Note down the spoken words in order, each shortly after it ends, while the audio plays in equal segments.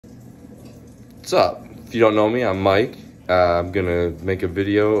What's up? If you don't know me, I'm Mike. I'm gonna make a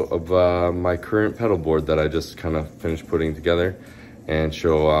video of my current pedal board that I just kind of finished putting together and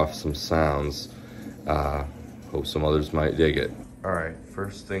show off some sounds. Hope some others might dig it. All right,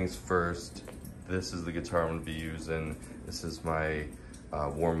 first things first, this is the guitar I'm gonna be using. This is my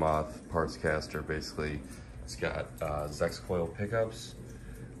Warmoth parts caster, basically. It's got Zex coil pickups.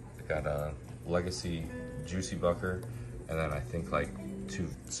 I got a Legacy Juicy Bucker, and then I think like 2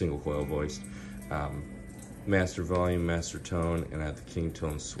 single coil voiced. Master volume, master tone, and I have the King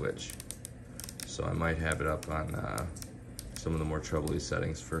tone switch. So I might have it up on some of the more trebly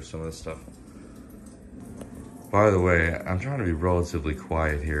settings for some of this stuff. By the way, I'm trying to be relatively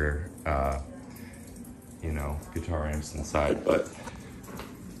quiet here. You know, guitar amps inside, but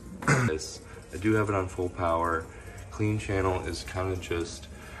I do have it on full power. Clean channel is kind of just,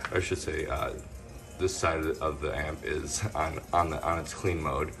 I should say, this side of the amp is on its clean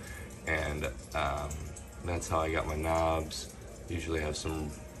mode, and that's how I got my knobs. Usually have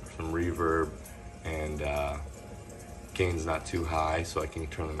some reverb, and gain's not too high, so I can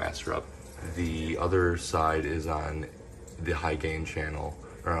turn the master up. The other side is on the high gain channel,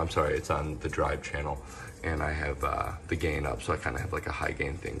 or I'm sorry, it's on the drive channel, and I have the gain up, so I kind of have like a high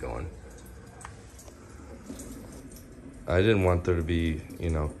gain thing going. I didn't want there to be,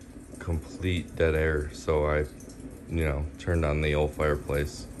 you know, complete dead air, so I, you know, turned on the old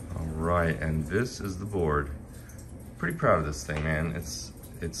fireplace. All right, and this is the board. Pretty proud of this thing, man. It's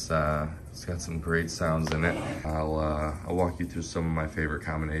got some great sounds in it. I'll walk you through some of my favorite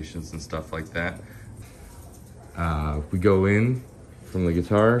combinations and stuff like that. We go in from the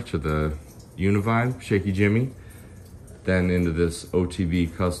guitar to the Univibe, Shaky Jimmy, then into this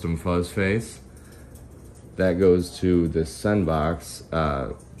OTB custom fuzz face. That goes to this send box,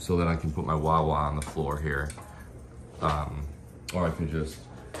 so that I can put my wah-wah on the floor here. Or I can just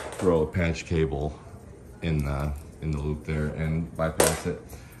throw a patch cable in the loop there and bypass it.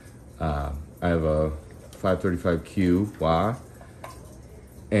 I have a 535Q wah,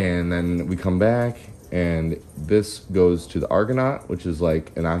 and then we come back, and this goes to the Argonaut, which is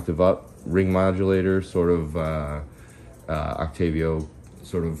like an octave up ring modulator, sort of Octavio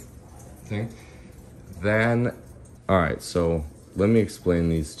sort of thing. Then, all right, so let me explain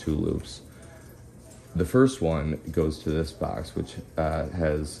these 2 loops. The first one goes to this box, which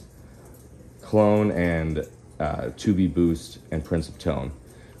has clone and 2B boost and Prince of Tone,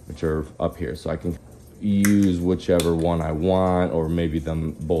 which are up here. So I can use whichever one I want, or maybe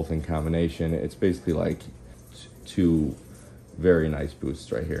them both in combination. It's basically like 2 very nice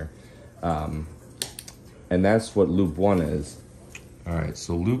boosts right here. And that's what loop 1 is. All right,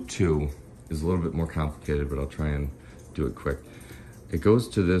 so loop 2 is a little bit more complicated, but I'll try and do it quick. It goes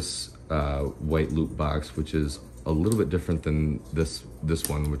to this white loop box, which is a little bit different than this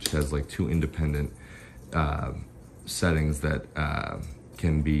one, which has like 2 independent settings that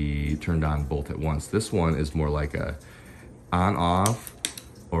can be turned on both at once. This one is more like a on-off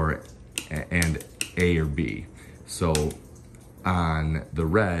and A or B. So on the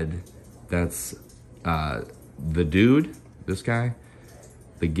red, that's the dude, this guy,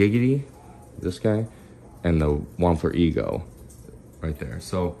 the giggity, this guy, and the Wampler ego right there.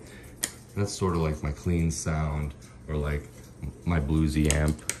 So that's sort of like my clean sound, or like my bluesy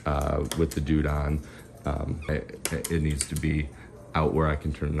amp with the dude on. It needs to be out where I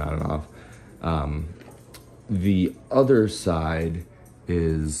can turn it on and off. The other side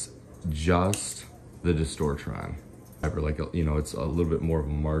is just the Distortron. Like, you know, it's a little bit more of a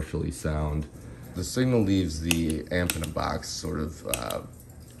Marshall-y sound. The signal leaves the amp in a box sort of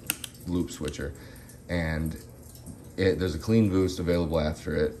loop switcher, and there's a clean boost available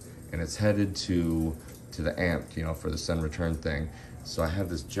after it, and it's headed to the amp, you know, for the send return thing. So I have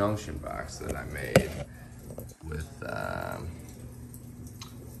this junction box that I made with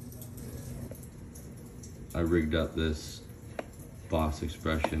I rigged up this Boss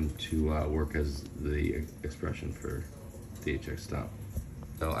expression to work as the expression for the HX stop.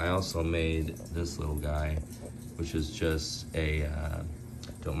 So I also made this little guy, which is just a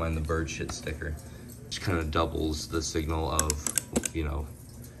don't mind the bird shit sticker, which kind of doubles the signal of, you know,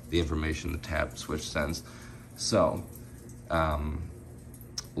 the information the tap switch sends. So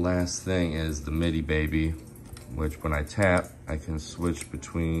last thing is the MIDI baby, which when I tap, I can switch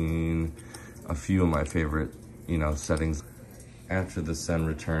between a few of my favorite, you know, settings. After the send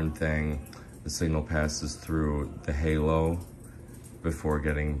return thing, the signal passes through the halo before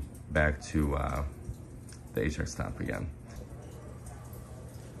getting back to the HX stop again.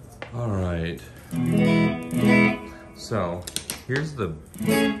 All right, so here's the,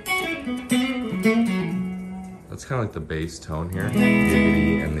 that's kind of like the bass tone here,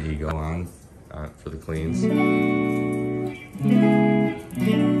 giggity and the ego on. cleans.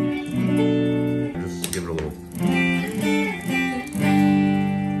 Just give it a little.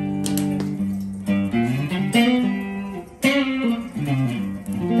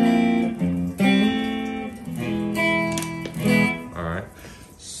 All right,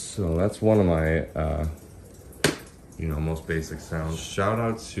 so that's one of my, you know, most basic sounds. Shout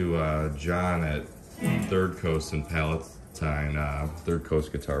out to John at Third Coast in Palatine, Third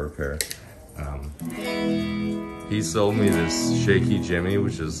Coast Guitar Repair. He sold me this Shaky Jimmy,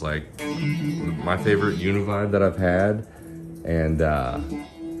 which is like my favorite Univibe that I've had, and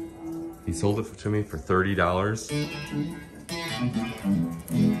he sold it to me for $30.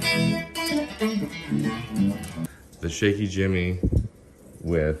 The Shaky Jimmy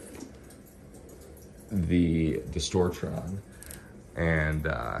with the Distortron, and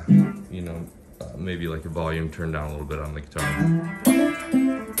you know, maybe like a volume turned down a little bit on the guitar.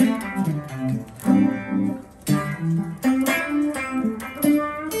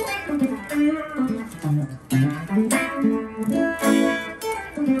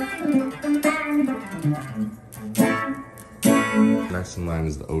 Next in line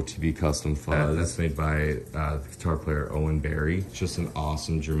is the OTB Custom Fuzz. That's made by the guitar player Owen Barry. It's just an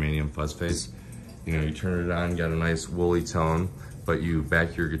awesome germanium fuzz face. You know, you turn it on, got a nice woolly tone, but you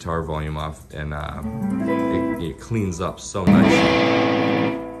back your guitar volume off, and it cleans up so nicely.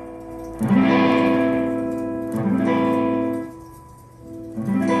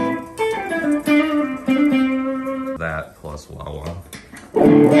 That plus wah wah.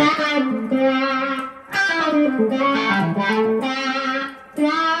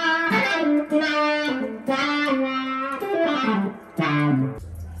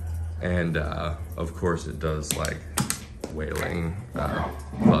 And of course it does like wailing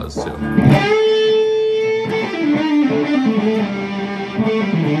fuzz too.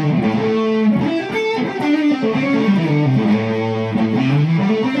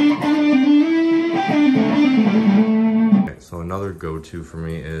 Okay, so another go-to for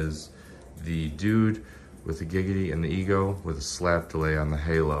me is the Dude with the Giggity and the Ego with a slap delay on the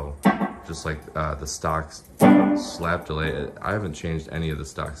halo. Just like the stock slap delay. I haven't changed any of the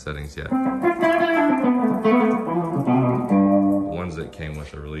stock settings yet. The ones that came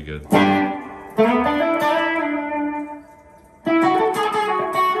with are really good. If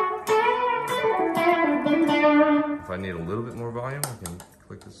I need a little bit more volume, I can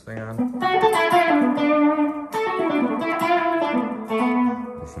click this thing on.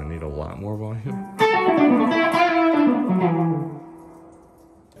 If I need a lot more volume.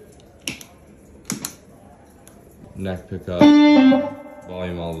 Neck pickup,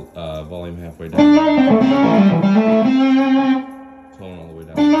 volume halfway down, tone all the way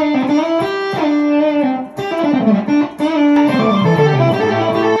down.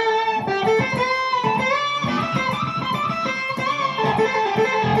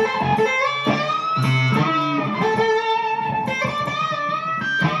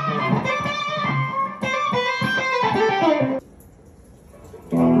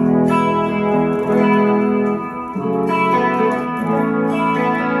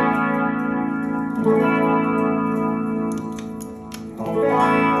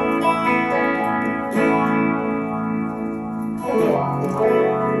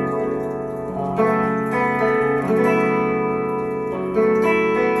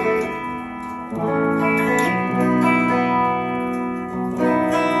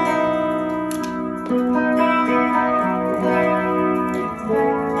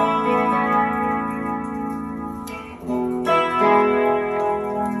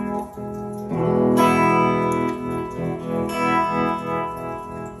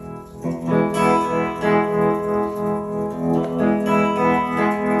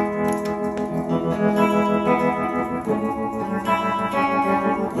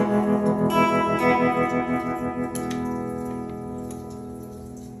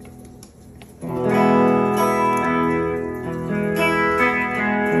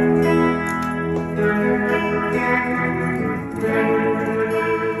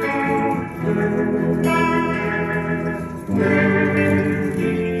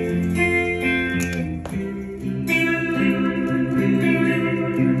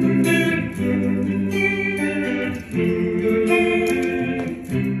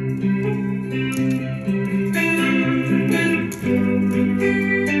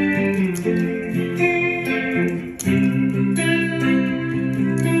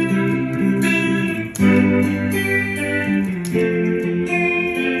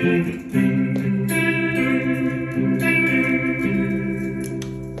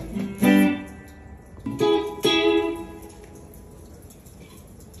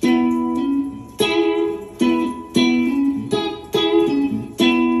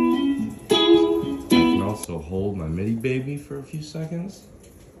 few seconds,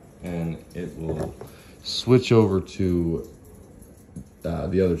 and it will switch over to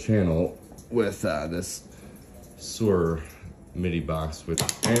the other channel with this sewer MIDI box, which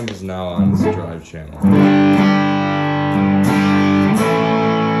Amp is now on its drive channel.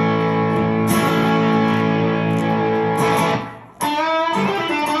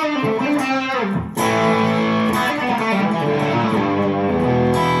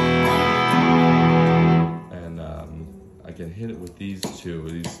 I can hit it with these two,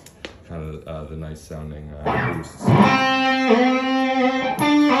 these kind of the nice sounding boosts.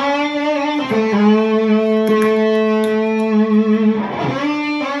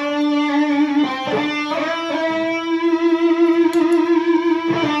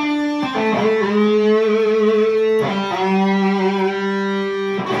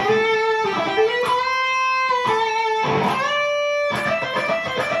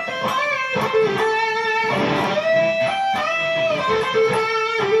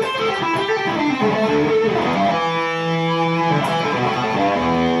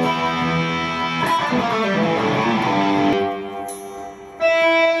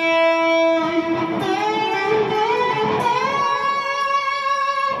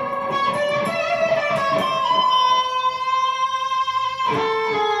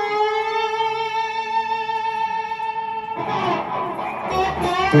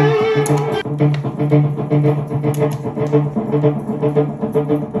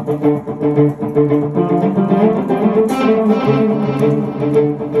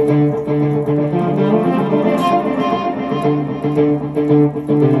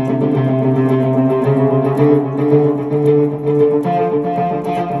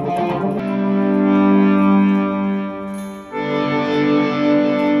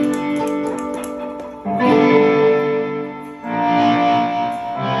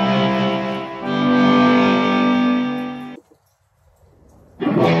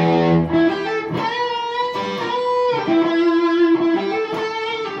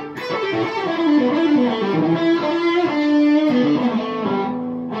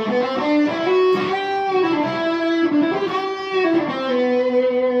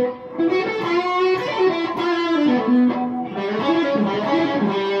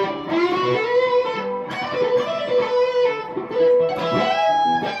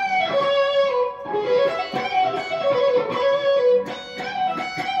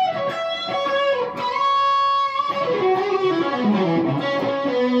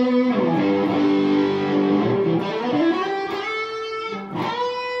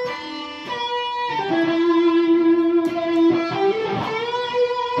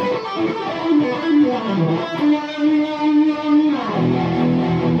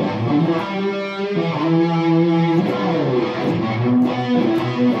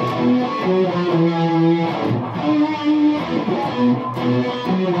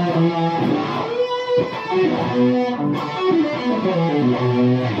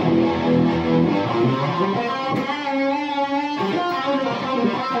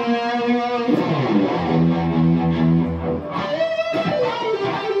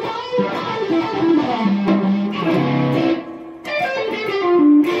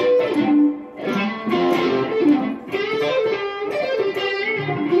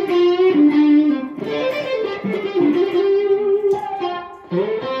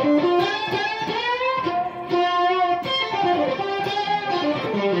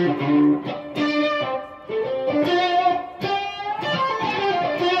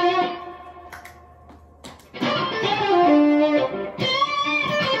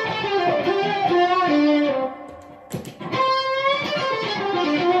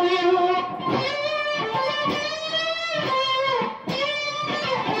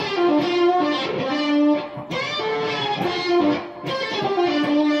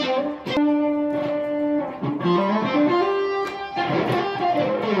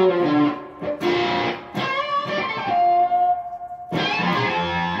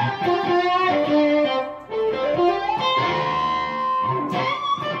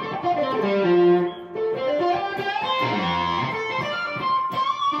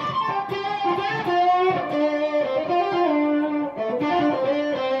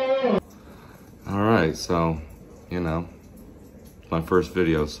 Alright, so, you know, it's my first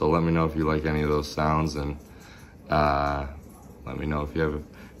video, so let me know if you like any of those sounds, and let me know if you have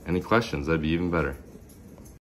any questions. That'd be even better.